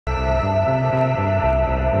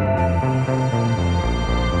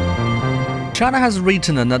China has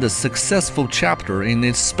written another successful chapter in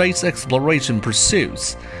its space exploration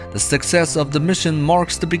pursuits. The success of the mission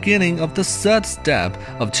marks the beginning of the third step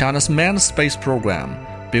of China's manned space program,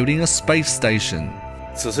 building a space station.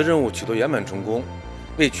 此次任务取得圆满成功，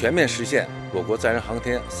为全面实现我国载人航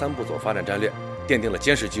天三步走发展战略奠定了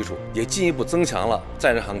坚实基础，也进一步增强了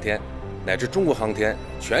载人航天乃至中国航天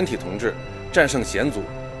全体同志战胜险阻、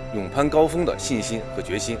勇攀高峰的信心和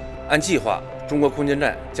决心。按计划，中国空间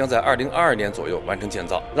站将在2022年左右完成建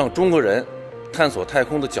造，让中国人探索太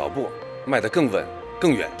空的脚步迈得更稳、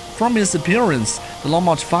更远。From its appearance, the Long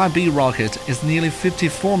March 5B rocket is nearly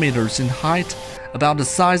 54 meters in height, about the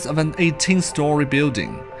size of an 18-story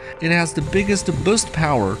building. It has the biggest boost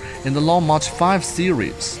power in the Long March 5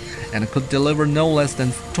 series, and could deliver no less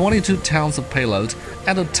than 22 tons of payload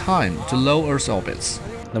at a time to low Earth orbits.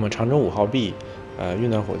 那么长征5号 B 运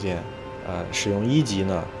载火箭使用一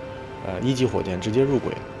级火箭直接入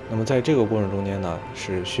轨。那么在这个过程中间呢，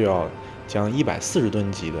是需要将140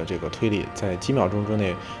吨级的这个推力在几秒钟之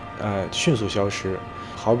内迅速消失，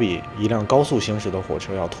好比一辆高速行驶的火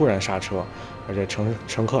车要突然刹车，而且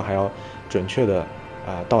乘客还要准确的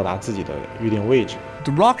到达自己的预定位置。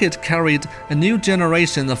The rocket carried a new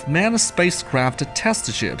generation of manned spacecraft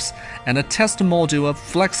test ships and a test module of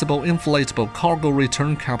flexible inflatable cargo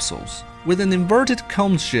return capsules. With an inverted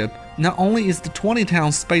cone ship, not only is the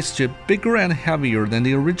 20-ton spaceship bigger and heavier than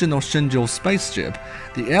the original Shenzhou spaceship,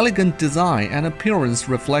 the elegant design and appearance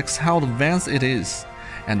reflects how advanced it is,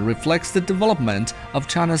 and reflects the development of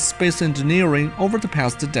China's space engineering over the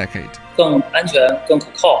past decade. 更安全、更可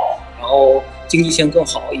靠，然后经济性更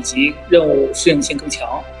好，以及任务适应性更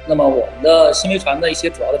强。那么我们的新飞船的一些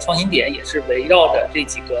主要的创新点也是围绕着这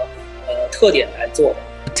几个特点来做的。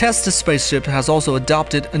The test spaceship has also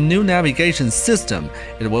adopted a new navigation system.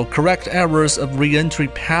 It will correct errors of re-entry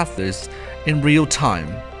paths in real time,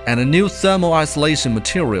 and a new thermal isolation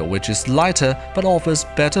material which is lighter but offers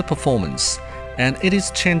better performance. And it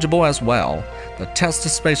is changeable as well. The test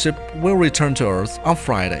spaceship will return to Earth on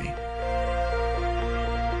Friday.